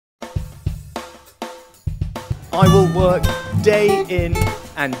I will work day in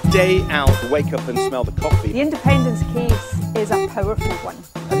and day out. Wake up and smell the coffee. The independence case is a powerful one.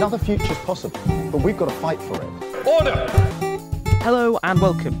 Another future's possible, but we've got to fight for it. Order! Hello and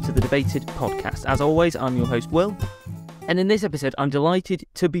welcome to the Debated podcast. As always, I'm your host, Will. And in this episode, I'm delighted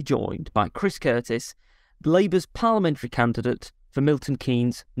to be joined by Chris Curtis, Labour's parliamentary candidate for Milton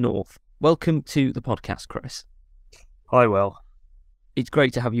Keynes North. Welcome to the podcast, Chris. Hi, Will. It's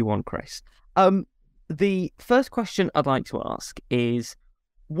great to have you on, Chris. The first question I'd like to ask is,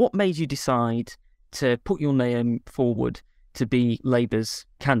 what made you decide to put your name forward to be Labour's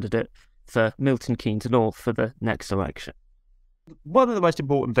candidate for Milton Keynes North for the next election? One of the most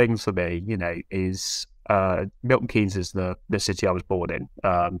important things for me, is Milton Keynes is the city I was born in,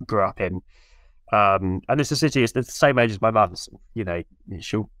 grew up in. And it's a city, it's the same age as my mum's.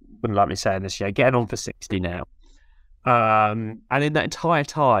 She wouldn't like me saying this, getting on for 60 now. And in that entire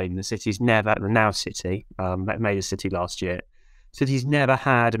time, the city's never, the now city, made a city last year, city's never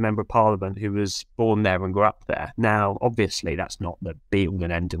had a member of parliament who was born there and grew up there. Now, obviously, that's not the be-all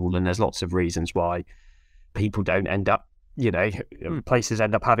and end-all, and there's lots of reasons why people don't end up, places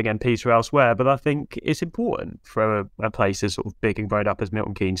end up having MPs from elsewhere, but I think it's important for a place as sort of big and grown up as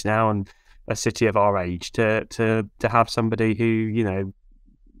Milton Keynes now, and a city of our age, to have somebody who,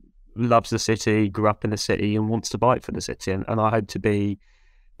 loves the city, grew up in the city and wants to fight for the city. And I hope to be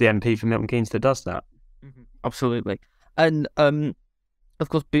the MP for Milton Keynes that does that. Mm-hmm. Absolutely. And, of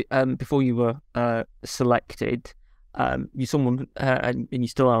course, before you were selected, you're someone, and you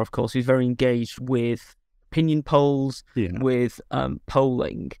still are, of course, who's very engaged with opinion polls, with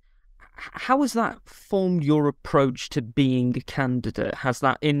polling. How has that formed your approach to being a candidate? Has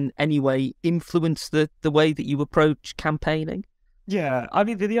that in any way influenced the way that you approach campaigning? Yeah, I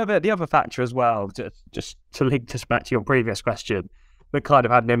mean, the other factor as well, just to link this back to your previous question, that kind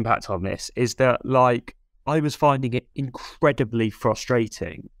of had an impact on this, is that, I was finding it incredibly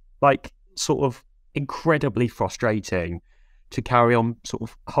frustrating, incredibly frustrating to carry on sort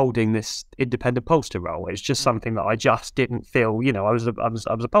of holding this independent pollster role. It's just something that I just didn't feel, I was a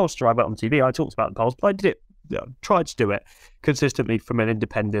pollster, I went on TV, I talked about the polls, but I did it, tried to do it consistently from an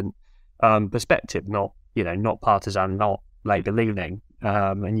independent perspective, not partisan, not Labour leaning,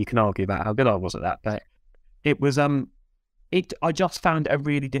 and you can argue about how good I was at that, but it was I just found it a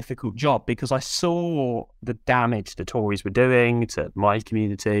really difficult job because I saw the damage the Tories were doing to my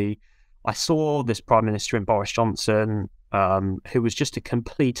community. I saw this Prime Minister in Boris Johnson, who was just a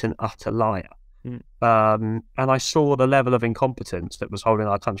complete and utter liar, and I saw the level of incompetence that was holding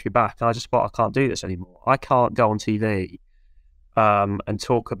our country back, and I just thought, I can't do this anymore. I can't go on TV and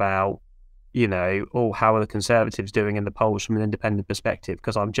talk about how are the Conservatives doing in the polls from an independent perspective,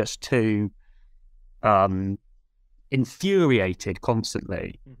 because I'm just too infuriated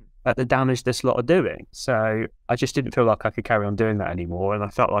constantly at the damage this lot are doing. So I just didn't feel like I could carry on doing that anymore, and I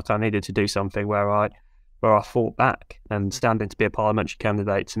felt like I needed to do something where I fought back, and standing to be a parliamentary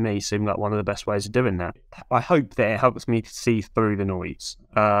candidate to me seemed like one of the best ways of doing that. I hope that it helps me to see through the noise.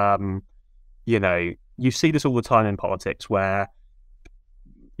 You see this all the time in politics where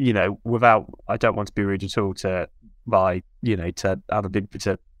I don't want to be rude at all to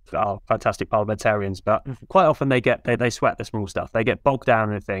our fantastic parliamentarians, but quite often they sweat the small stuff. They get bogged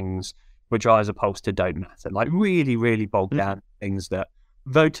down in things which I as a pollster don't matter. Really, really bogged down in things that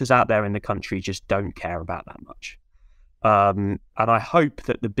voters out there in the country just don't care about that much. And I hope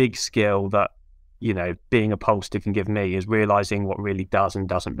that the big skill that, being a pollster can give me is realising what really does and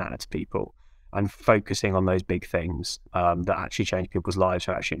doesn't matter to people, and focusing on those big things that actually change people's lives,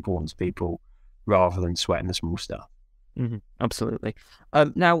 are actually important to people, rather than sweating the small stuff. Mm-hmm. Absolutely.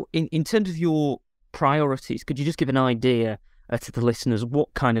 Now, in terms of your priorities, could you just give an idea to the listeners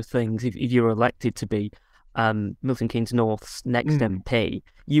what kind of things, if you're elected to be Milton Keynes North's next MP,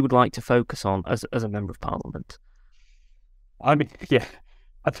 you would like to focus on as a Member of Parliament? I mean,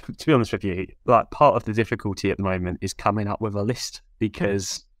 to be honest with you, part of the difficulty at the moment is coming up with a list,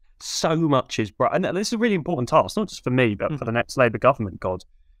 because so much is bright, and this is a really important task, not just for me, but for the next Labour government. God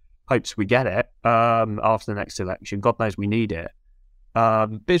hopes we get it after the next election. God knows we need it.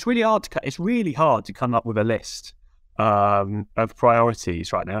 But it's really hard to come up with a list of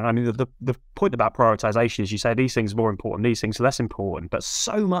priorities right now. I mean, the point about prioritisation is you say these things are more important, these things are less important, but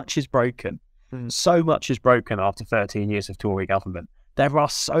so much is broken. So much is broken after 13 years of Tory government. There are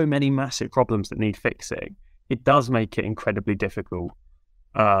so many massive problems that need fixing. It does make it incredibly difficult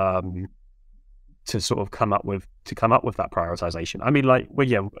to sort of come up with that prioritisation. I mean,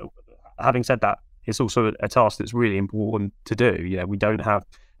 having said that, it's also a task that's really important to do. We don't have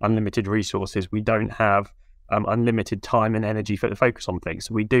unlimited resources. We don't have unlimited time and energy to focus on things.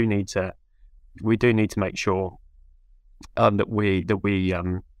 So we do need to we do need to make sure that we do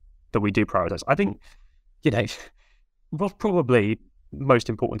prioritise. I think, what's probably most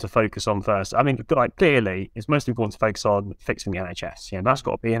important to focus on first. I mean, like, clearly, it's most important to focus on fixing the NHS. That's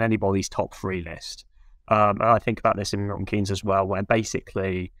got to be in anybody's top 3 list. And I think about this in Milton Keynes as well, where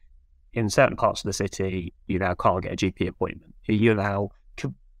basically in certain parts of the city, you now can't get a GP appointment. You're now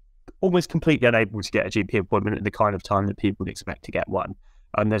almost completely unable to get a GP appointment at the kind of time that people would expect to get one.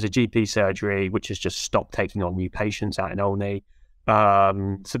 There's a GP surgery which has just stopped taking on new patients out in Olney.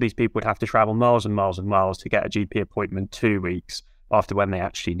 So these people would have to travel miles and miles and miles to get a GP appointment 2 weeks after when they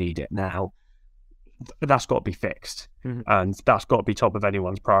actually need it. Now, that's got to be fixed, and that's got to be top of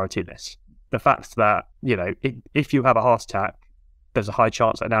anyone's priority list. The fact that, if you have a heart attack, there's a high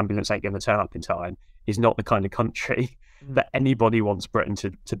chance that an ambulance ain't going to turn up in time is not the kind of country that anybody wants Britain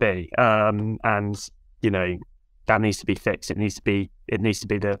to be. And, that needs to be fixed. It needs to be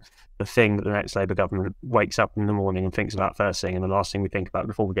the thing that the next Labour government wakes up in the morning and thinks about first thing, and the last thing we think about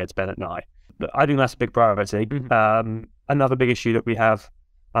before we get to bed at night. But I think that's a big priority. Another big issue that we have,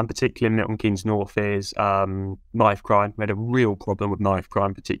 particularly in Milton Keynes North, is knife crime. We had a real problem with knife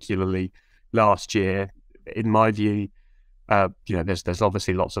crime, particularly last year. In my view, there's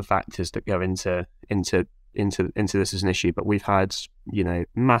obviously lots of factors that go into this as an issue, but we've had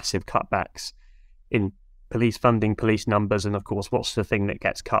massive cutbacks in police funding, police numbers, and of course, what's the thing that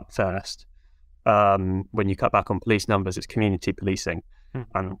gets cut first? When you cut back on police numbers, it's community policing,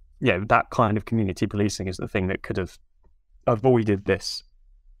 and that kind of community policing is the thing that could have avoided this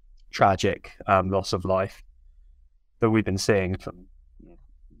tragic loss of life that we've been seeing from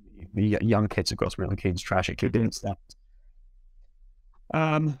the young kids across Milton Keynes tragically doing stuff.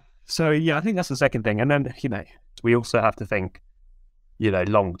 So I think that's the second thing, and then we also have to think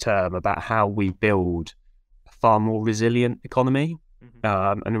long term about how we build a far more resilient economy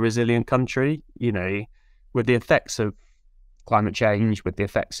and a resilient country. With the effects of climate change, with the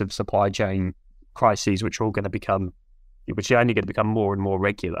effects of supply chain crises, which are only going to become more and more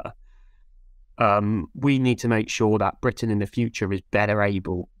regular. We need to make sure that Britain in the future is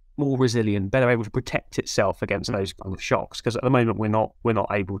more resilient, better able to protect itself against those kind of shocks. Because at the moment we're not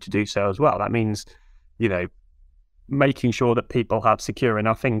able to do so as well. That means, making sure that people have secure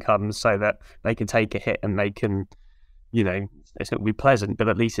enough incomes so that they can take a hit and they can, it's not going to be pleasant, but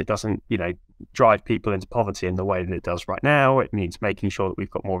at least it doesn't, drive people into poverty in the way that it does right now. It means making sure that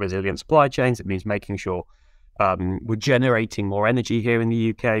we've got more resilient supply chains. It means making sure we're generating more energy here in the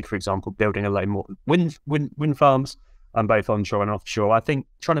UK, for example, building a lot more wind farms, both onshore and offshore. I think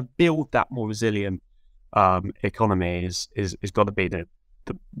trying to build that more resilient economy is got to be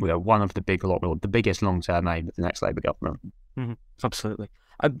one of the biggest long-term aim of the next Labour government. Absolutely.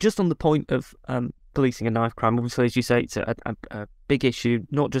 Just on the point of policing and knife crime, obviously, as you say, it's a big issue,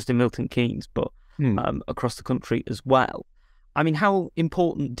 not just in Milton Keynes, but across the country as well. I mean, how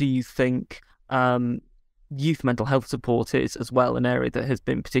important do you think youth mental health support is as well, an area that has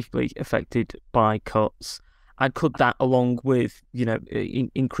been particularly affected by cuts? And could that, along with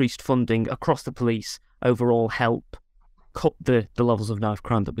increased funding across the police overall, help cut the levels of knife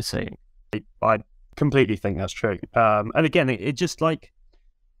crime that we're seeing? I completely think that's true. And again, it just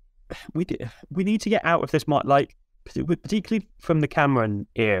we need to get out of this, particularly from the Cameron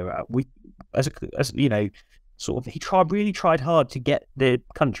era. He really tried hard to get the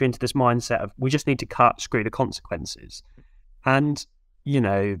country into this mindset of we just need to cut, screw the consequences. And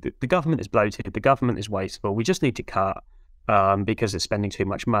the government is bloated, the government is wasteful, we just need to cut because it's spending too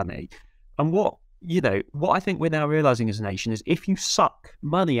much money. And what I think we're now realising as a nation is if you suck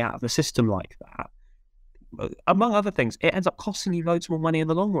money out of the system like that, among other things, it ends up costing you loads more money in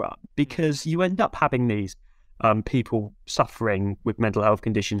the long run, because you end up having these people suffering with mental health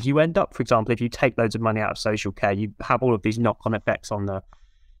conditions. You end up, for example, if you take loads of money out of social care, you have all of these knock-on effects on the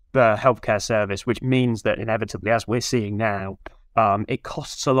healthcare service, which means that inevitably, as we're seeing now, it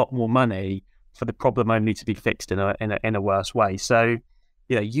costs a lot more money for the problem only to be fixed in a worse way. So,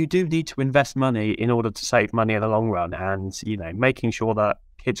 you do need to invest money in order to save money in the long run, and making sure that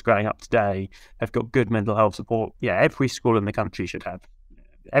kids growing up today have got good mental health support. Every school in the country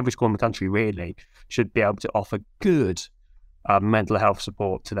really should be able to offer good mental health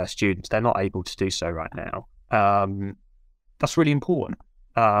support to their students. They're not able to do so right now. That's really important.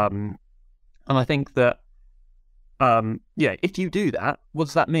 And I think that if you do that, what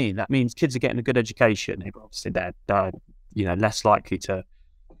does that mean? That means kids are getting a good education. Obviously, they're less likely to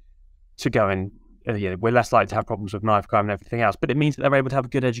go and we're less likely to have problems with knife crime and everything else. But it means that they're able to have a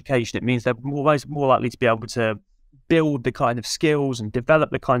good education. It means they're more likely to be able to build the kind of skills and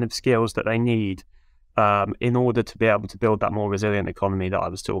develop the kind of skills that they need in order to be able to build that more resilient economy that I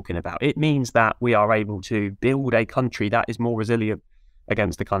was talking about. It means that we are able to build a country that is more resilient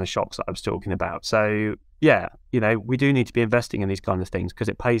against the kind of shocks that I was talking about. So yeah, we do need to be investing in these kind of things because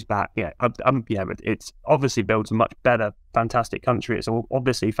it pays back. It's obviously builds a much better, fantastic country. It's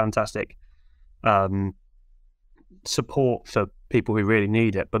obviously fantastic support for people who really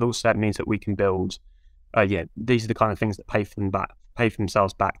need it, but also that means that we can build, these are the kind of things that pay for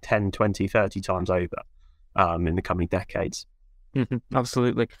themselves back 10, 20, 30 times over in the coming decades.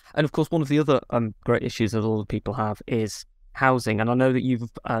 Absolutely. And of course, one of the other great issues that a lot of people have is housing. And I know that you've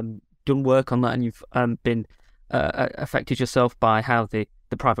done work on that, and you've been affected yourself by how the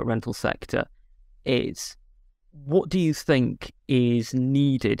private rental sector is. What do you think is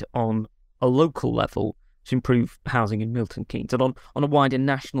needed on a local level to improve housing in Milton Keynes, and on a wider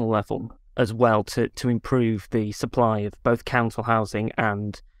national level as well, to improve the supply of both council housing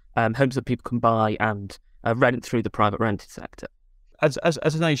and homes that people can buy and rent through the private rented sector? As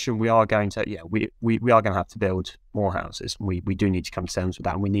a nation, we are going to we are going to have to build more houses. We do need to come to terms with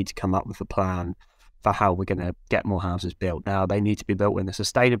that, and we need to come up with a plan for how we're going to get more houses built. Now, they need to be built in a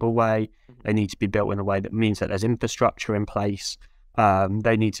sustainable way. They need to be built in a way that means that there's infrastructure in place.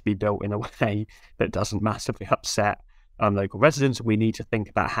 They need to be built in a way that doesn't massively upset local residents. We need to think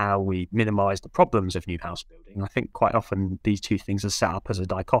about how we minimise the problems of new house building. I think quite often these two things are set up as a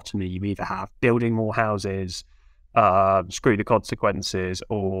dichotomy. You either have building more houses, screw the consequences,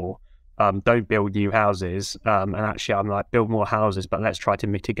 or don't build new houses. And actually, I'm like, build more houses, but let's try to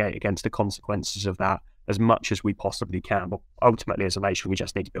mitigate against the consequences of that as much as we possibly can. But ultimately, as a nation, we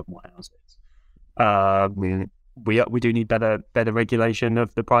just need to build more houses. We do need better regulation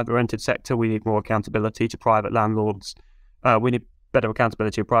of the private rented sector. We need more accountability to private landlords. We need better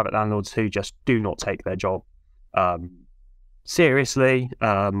accountability of private landlords who just do not take their job seriously.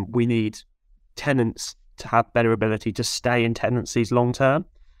 We need tenants to have better ability to stay in tenancies long term.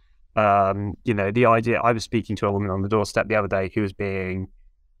 The idea, I was speaking to a woman on the doorstep the other day who was being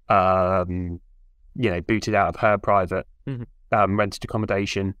booted out of her private rented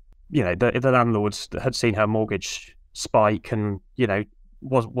accommodation. The landlords had seen her mortgage spike and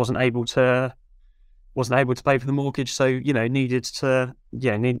wasn't able to pay for the mortgage, so needed to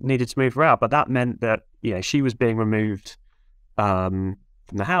move her out. But that meant that she was being removed from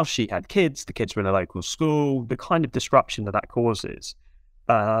the house. She had kids. The kids were in a local school. The kind of disruption that causes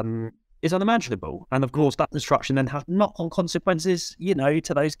is unimaginable. And of course, that disruption then has knock-on consequences,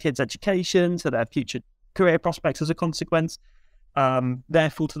 to those kids' education, to their future career prospects as a consequence.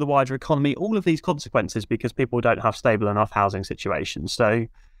 Therefore, to the wider economy, all of these consequences because people don't have stable enough housing situations. So,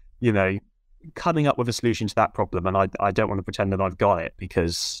 coming up with a solution to that problem, and I don't want to pretend that I've got it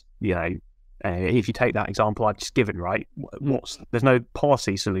because, if you take that example I've just given, right, there's no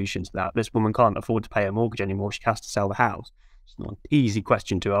policy solution to that. This woman can't afford to pay her mortgage anymore. She has to sell the house. It's not an easy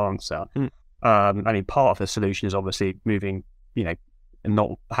question to answer. Part of the solution is obviously moving, and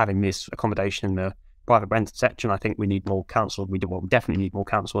not having this accommodation in the private rented sector. And I think we need more council. We definitely need more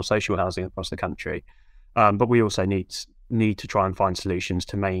council or social housing across the country. But we also need to try and find solutions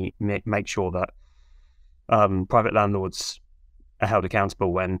to make sure that private landlords are held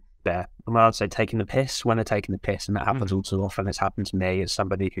accountable when they're, I'd say, taking the piss, when they're taking the piss. And that happens all too often. It's happened to me as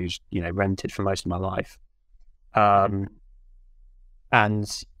somebody who's, rented for most of my life.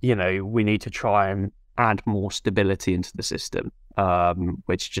 We need to try and add more stability into the system,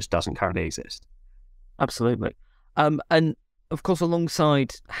 which just doesn't currently exist. Absolutely. And of course,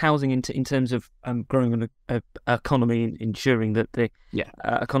 alongside housing in terms of growing an economy and ensuring that the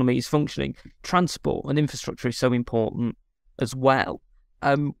economy is functioning, transport and infrastructure is so important as well.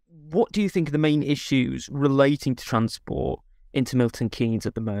 What do you think are the main issues relating to transport into Milton Keynes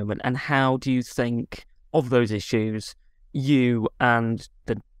at the moment, and how do you think of those issues you and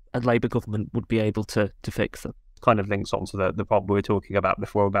the Labour government would be able to fix them? Kind of links onto the problem we were talking about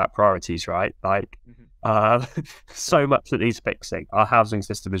before about priorities, right? Like, so much that needs fixing. Our housing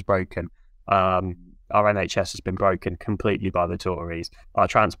system is broken. Our NHS has been broken completely by the Tories. Our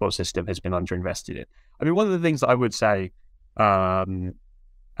transport system has been underinvested in. I mean, one of the things that I would say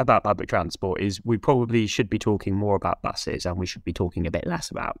about public transport is we probably should be talking more about buses, and we should be talking a bit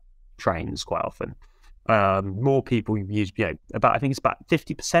less about trains quite often. More people use, I think it's about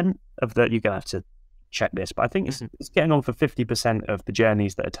 50% of the, you're going to have to check this, but I think it's getting on for 50% of the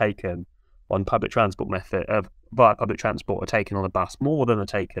journeys that are taken on public transport via public transport are taken on a bus, more than are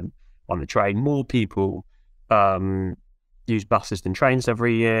taken on the train. More people use buses than trains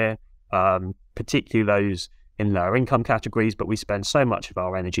every year, particularly those in lower income categories, but we spend so much of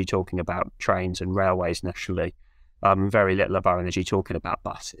our energy talking about trains and railways nationally. very little of our energy talking about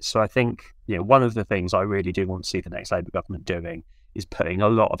buses. So I think, one of the things I really do want to see the next Labour government doing is putting a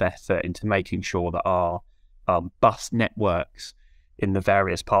lot of effort into making sure that our bus networks in the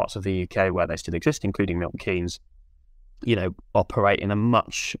various parts of the UK where they still exist, including Milton Keynes, operate in a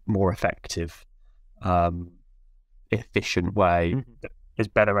much more effective, efficient way that is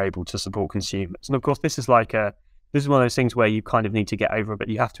better able to support consumers. And of course, this is one of those things where you kind of need to get over, but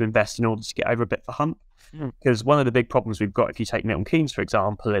you have to invest in order to get over a bit of a hump. Because one of the big problems we've got, if you take Milton Keynes, for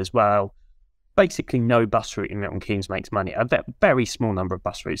example, is, basically no bus route in Milton Keynes makes money. A very small number of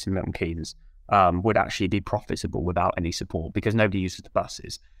bus routes in Milton Keynes would actually be profitable without any support, because nobody uses the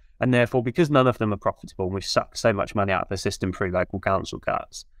buses. And therefore, because none of them are profitable, and we've sucked so much money out of the system through local council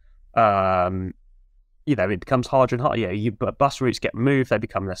cuts, it becomes harder and harder. Bus routes get moved, they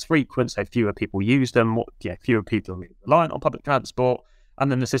become less frequent, so fewer people use them, fewer people are reliant on public transport, and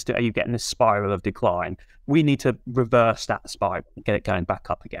then the system, you get in this spiral of decline. We need to reverse that spiral and get it going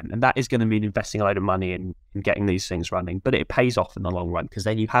back up again. And that is going to mean investing a load of money in getting these things running, but it pays off in the long run, because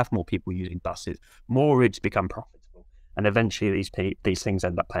then you have more people using buses, more routes become profitable, and eventually these things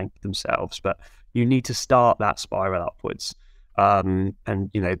end up paying for themselves. But you need to start that spiral upwards. And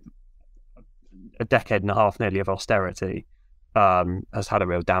a decade and a half nearly of austerity has had a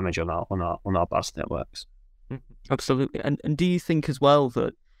real damage on our bus networks. Absolutely. And do you think as well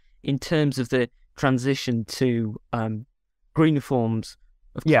that in terms of the transition to greener forms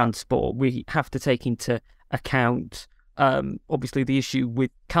of transport, we have to take into account obviously the issue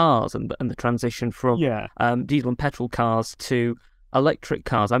with cars and the transition from diesel and petrol cars to electric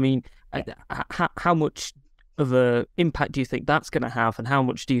cars? I mean, how much of an impact do you think that's going to have, and how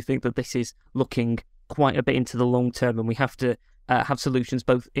much do you think that this is looking quite a bit into the long term, and we have to have solutions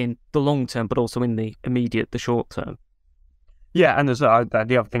both in the long term but also in the short term? Yeah, and there's the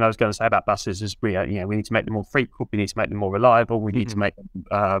other thing I was going to say about buses is we need to make them more frequent, we need to make them more reliable, we need to make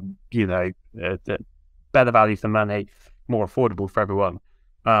them better value for money, more affordable for everyone.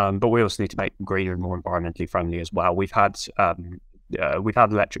 But we also need to make them greener and more environmentally friendly as well. We've had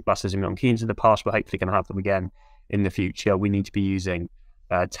electric buses in Milton Keynes in the past. We're hopefully going to have them again in the future. We need to be using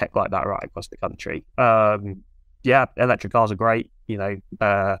tech like that right across the country. Electric cars are great. My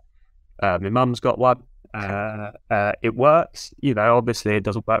mum's got one. It works. Obviously it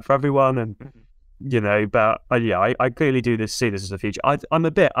doesn't work for everyone, and but I clearly see this as a future. I'm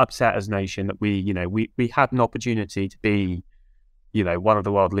a bit upset as a nation that we had an opportunity to be one of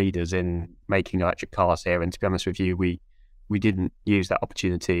the world leaders in making electric cars here, and to be honest with you, we didn't use that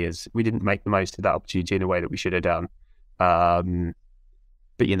opportunity, as we didn't make the most of that opportunity in a way that we should have done. But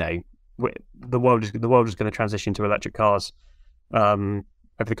the world is going to transition to electric cars over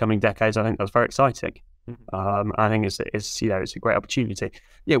the coming decades. I think that's very exciting. I think it's a great opportunity.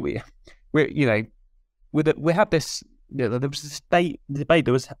 We had this. There was this debate.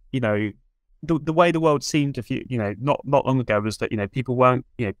 There was the way the world seemed not long ago was that people weren't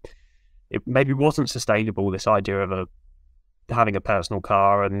it maybe wasn't sustainable, this idea of having a personal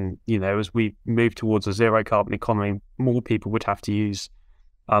car, and as we move towards a zero carbon economy, more people would have to use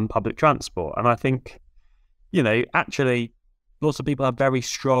public transport. And I think actually lots of people have very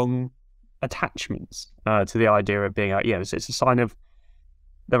strong attachments to the idea of being it's a sign of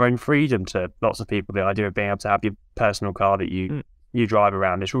their own freedom to lots of people, the idea of being able to have your personal car that you drive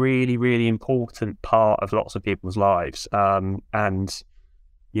around. It's really, really important part of lots of people's lives. And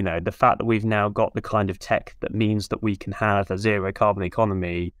the fact that we've now got the kind of tech that means that we can have a zero carbon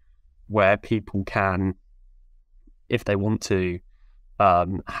economy where people can, if they want to,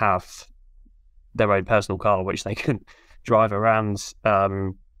 have their own personal car which they can drive around,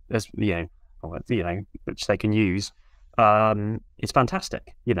 which they can use. It's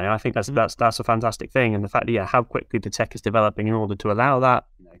fantastic. I think that's a fantastic thing, and the fact that how quickly the tech is developing in order to allow that,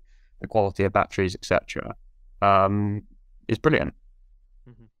 the quality of batteries, etc., is brilliant.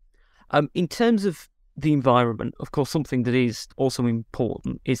 In terms of the environment, of course, something that is also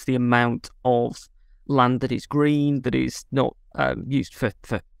important is the amount of land that is green, that is not used for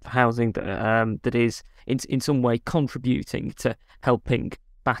housing, that is in some way contributing to helping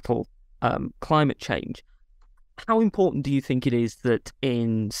battle climate change. How important do you think it is that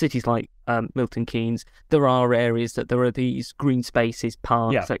in cities like Milton Keynes, there are areas that there are these green spaces,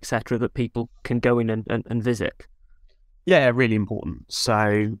 parks, etc., that people can go in and visit? Yeah, really important.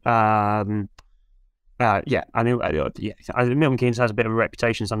 So, I know. Milton Keynes has a bit of a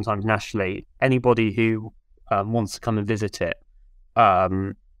reputation sometimes nationally. Anybody who wants to come and visit it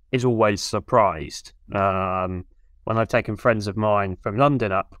is always surprised. When I've taken friends of mine from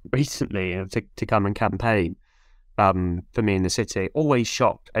London up recently to come and campaign, for me in the city. Always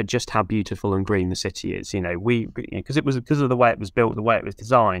shocked at just how beautiful and green the city is. Because it was because of the way it was built, the way it was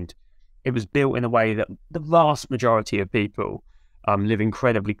designed. It was built in a way that the vast majority of people live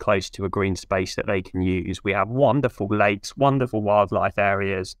incredibly close to a green space that they can use. We have wonderful lakes, wonderful wildlife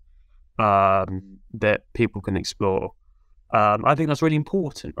areas that people can explore. I think that's really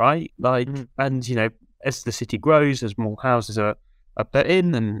important, right? And as the city grows, as more houses are put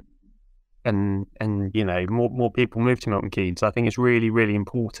in, and more people move to Milton Keynes, I think it's really, really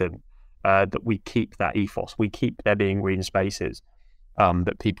important that we keep that ethos. We keep there being green spaces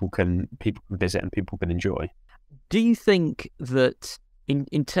that people can visit and people can enjoy. Do you think that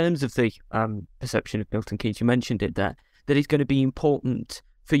in terms of the perception of Milton Keynes, you mentioned it there, that it's going to be important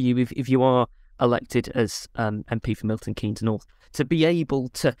for you if you are elected as MP for Milton Keynes North to be able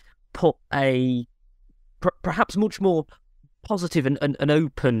to put a perhaps much more positive and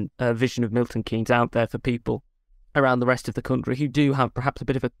open vision of Milton Keynes out there for people around the rest of the country who do have perhaps a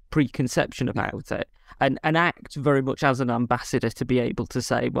bit of a preconception about it, and act very much as an ambassador to be able to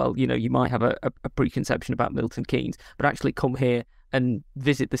say, well, you might have a preconception about Milton Keynes, but actually come here and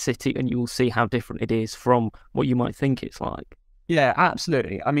visit the city and you will see how different it is from what you might think it's like. Yeah,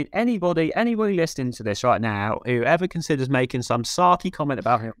 absolutely. I mean, anybody listening to this right now who ever considers making some sarky comment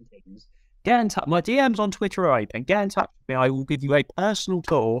about Milton Keynes, get in touch. My DMs on Twitter are open. Get in touch with me. I will give you a personal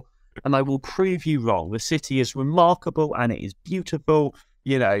tour and I will prove you wrong. The city is remarkable and it is beautiful.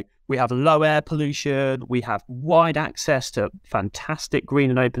 We have low air pollution. We have wide access to fantastic green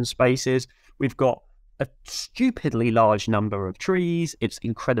and open spaces. We've got a stupidly large number of trees. It's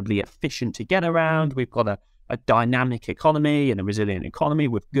incredibly efficient to get around. We've got a dynamic economy and a resilient economy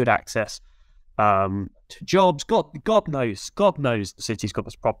with good access to jobs. God knows the city's got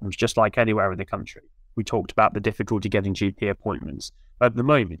its problems just like anywhere in the country. We talked about the difficulty getting GP appointments. At the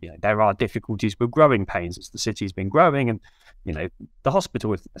moment, there are difficulties with growing pains as the city's been growing, and the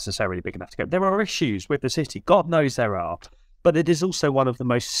hospital isn't necessarily big enough to go. There are issues with the city. God knows there are. But it is also one of the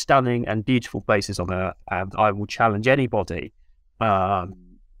most stunning and beautiful places on earth, and I will challenge anybody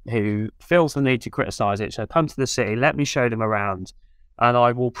who feels the need to criticise it. So come to the city, let me show them around, and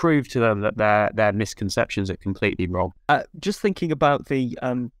I will prove to them that their misconceptions are completely wrong. Just thinking about the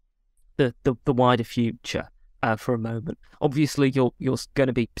wider future for a moment. Obviously, you're going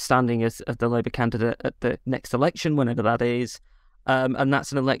to be standing as the Labour candidate at the next election, whenever that is, and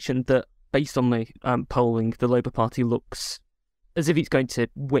that's an election that, based on the polling, the Labour Party looks as if it's going to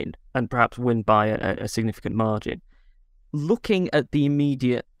win, and perhaps win by a significant margin. Looking at the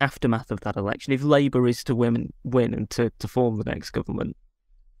immediate aftermath of that election, if Labour is to win and to form the next government,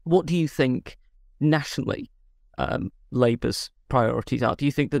 what do you think nationally Labour's priorities are? Do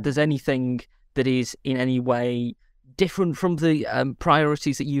you think that there's anything that is in any way different from the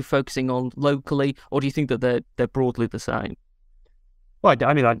priorities that you're focusing on locally, or do you think that they're broadly the same? Well,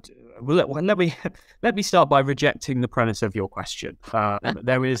 I mean, let me start by rejecting the premise of your question.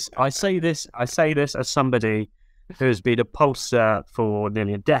 I say this as somebody who has been a pollster for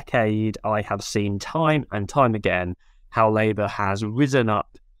nearly a decade. I have seen time and time again how Labour has risen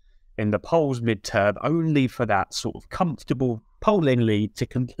up in the polls midterm, only for that sort of comfortable polling lead to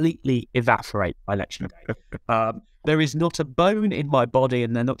completely evaporate by election day. There is not a bone in my body,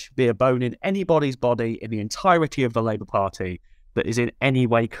 and there not should be a bone in anybody's body in the entirety of the Labour Party that is in any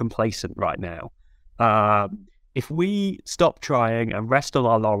way complacent right now. If we stop trying and rest on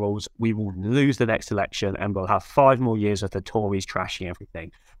our laurels, we will lose the next election and we'll have 5 more years of the Tories trashing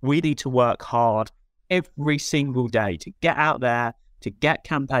everything. We need to work hard every single day to get out there, to get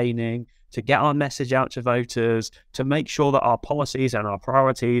campaigning, to get our message out to voters, to make sure that our policies and our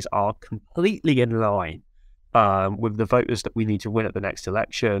priorities are completely in line with the voters that we need to win at the next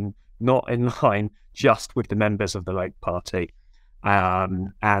election, not in line just with the members of the Labour Party.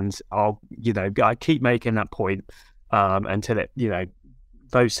 And I keep making that point until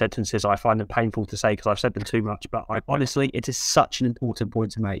those sentences, I find them painful to say because I've said them too much. But honestly, it is such an important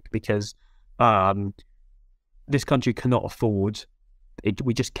point to make because this country cannot afford it.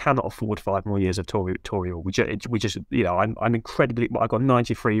 We just cannot afford 5 more years of Tory rule. We just I'm incredibly. I've got a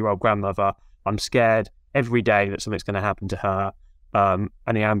 93-year-old grandmother. I'm scared every day that something's going to happen to her, and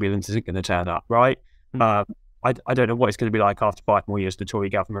the ambulance isn't going to turn up. Right. I don't know what it's going to be like after 5 more years of the Tory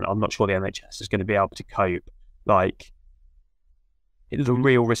government. I'm not sure the NHS is going to be able to cope. It's a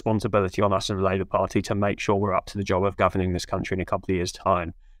real responsibility on us in the Labour Party to make sure we're up to the job of governing this country in a couple of years'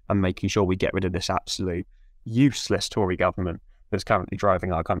 time and making sure we get rid of this absolute useless Tory government that's currently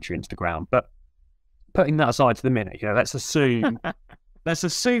driving our country into the ground. But putting that aside for the minute, let's assume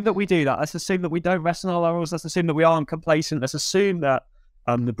that we do that. Let's assume that we don't rest on our laurels. Let's assume that we aren't complacent. Let's assume that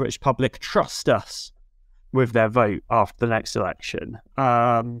the British public trust us with their vote after the next election.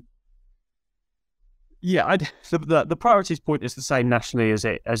 The priorities point is the same nationally as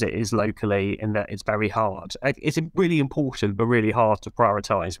it is locally, in that it's very hard. It's really important, but really hard to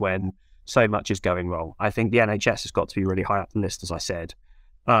prioritise when so much is going wrong. I think the NHS has got to be really high up the list, as I said.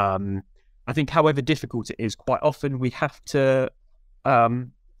 I think, however difficult it is, quite often we have to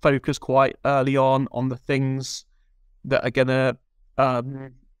focus quite early on the things that are gonna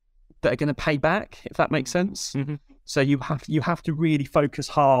pay back, if that makes sense. Mm-hmm. So you have to really focus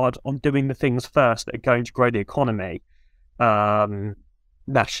hard on doing the things first that are going to grow the economy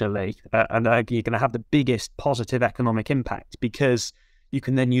nationally, and you're going to have the biggest positive economic impact, because you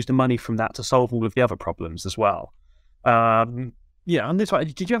can then use the money from that to solve all of the other problems as well. And this way,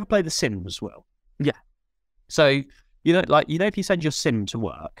 did you ever play The Sims, Will? Yeah. So if you send your sim to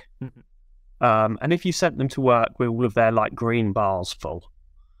work, and if you sent them to work with all of their green bars full.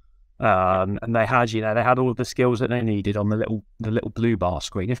 And they had all of the skills that they needed on the little blue bar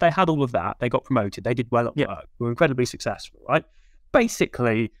screen. If they had all of that, they got promoted. They did well at work. Were incredibly successful, right?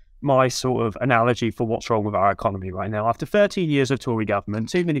 Basically, my sort of analogy for what's wrong with our economy right now. After 13 years of Tory government,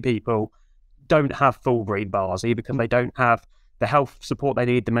 too many people don't have full green bars, either because they don't have the health support they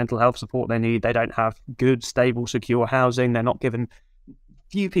need, the mental health support they need. They don't have good, stable, secure housing. They're not given.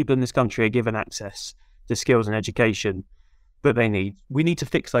 Few people in this country are given access to skills and education that they need. We need to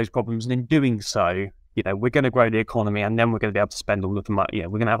fix those problems, and in doing so, we're going to grow the economy, and then we're going to be able to spend all of the money.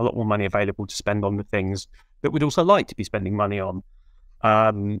 We're going to have a lot more money available to spend on the things that we'd also like to be spending money on.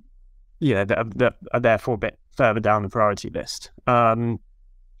 That are therefore a bit further down the priority list. What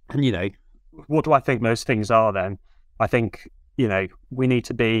do I think those things are then? I think, we obviously need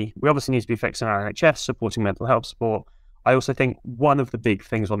to be fixing our NHS, supporting mental health support. I also think one of the big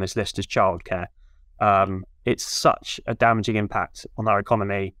things on this list is childcare. It's such a damaging impact on our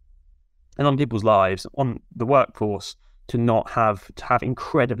economy and on people's lives, on the workforce, to have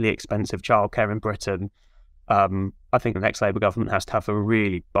incredibly expensive childcare in Britain. I think the next Labour government has to have a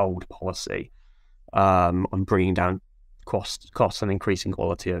really bold policy on bringing down costs and increasing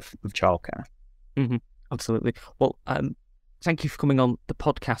quality of childcare. Mm-hmm. Absolutely. Well, thank you for coming on the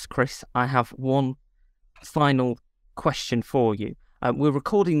podcast, Chris. I have one final question for you. We're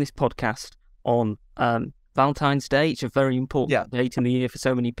recording this podcast on Valentine's Day. It's a very important date in the year for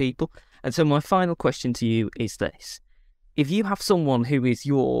so many people. And so my final question to you is this. If you have someone who is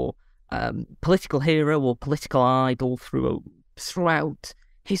your political hero or political idol throughout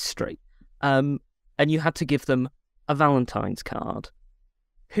history, and you had to give them a Valentine's card,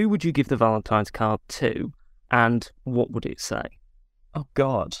 who would you give the Valentine's card to, and what would it say? Oh,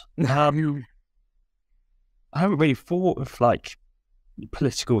 God. I haven't really thought of,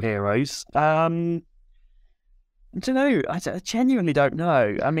 political heroes. I don't know. I genuinely don't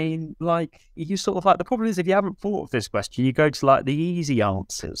know. I mean, you sort of the problem is, if you haven't thought of this question, you go to the easy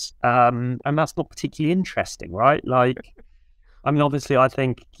answers, and that's not particularly interesting, right? Obviously, I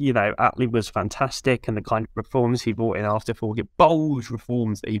think Attlee was fantastic, and the kind of reforms he brought in after 40, bold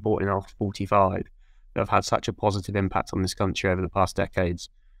reforms that he brought in after 45, that have had such a positive impact on this country over the past decades.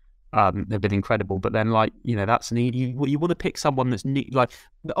 They've been incredible, but then that's you want to pick someone that's neat.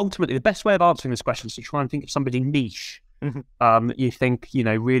 Ultimately, the best way of answering this question is to try and think of somebody niche that you think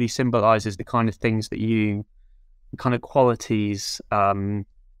really symbolises the kind of things that the kind of qualities that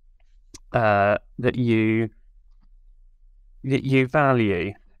you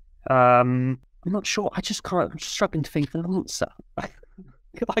value. I'm not sure. I'm struggling to think of an answer.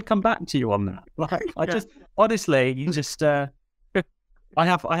 Could I come back to you on that? Honestly, you just. I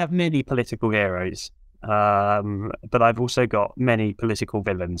have many political heroes, but I've also got many political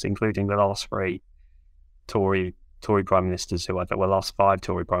villains, including the last three Tory prime ministers last 5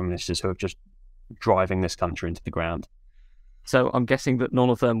 Tory prime ministers who are just driving this country into the ground. So I'm guessing that none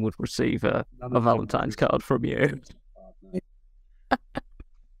of them would receive a Valentine's card from you.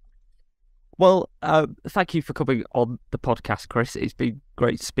 Well, thank you for coming on the podcast, Chris. It's been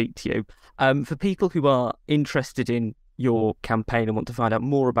great to speak to you. For people who are interested in your campaign and want to find out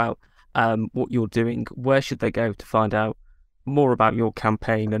more about what you're doing, where should they go to find out more about your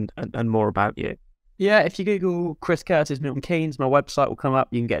campaign and more about you? Yeah, if you Google Chris Curtis Milton Keynes, my website will come up.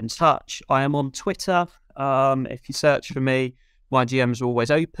 You can get in touch. I am on Twitter. If you search for me, my DMs are always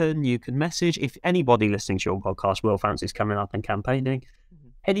open. You can message. If anybody listening to your podcast will fancies coming up and campaigning,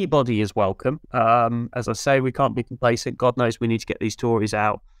 anybody is welcome. As I say, we can't be complacent. God knows we need to get these Tories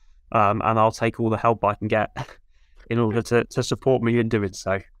out, and I'll take all the help I can get in order to support me in doing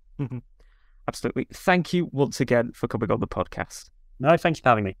so. Absolutely. Thank you once again for coming on the podcast. No, thank you for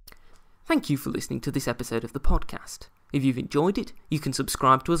having me. Thank you for listening to this episode of the podcast. If you've enjoyed it, you can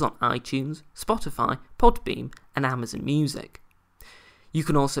subscribe to us on iTunes, Spotify, Podbeam, and Amazon Music. You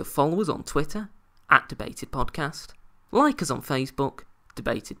can also follow us on Twitter, @DebatedPodcast, like us on Facebook,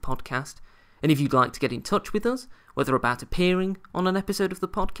 Debated Podcast, and if you'd like to get in touch with us, whether about appearing on an episode of the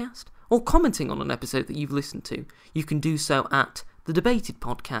podcast or commenting on an episode that you've listened to, you can do so at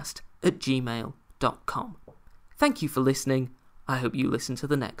thedebatedpodcast@gmail.com. Thank you for listening. I hope you listen to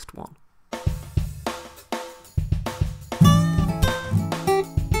the next one.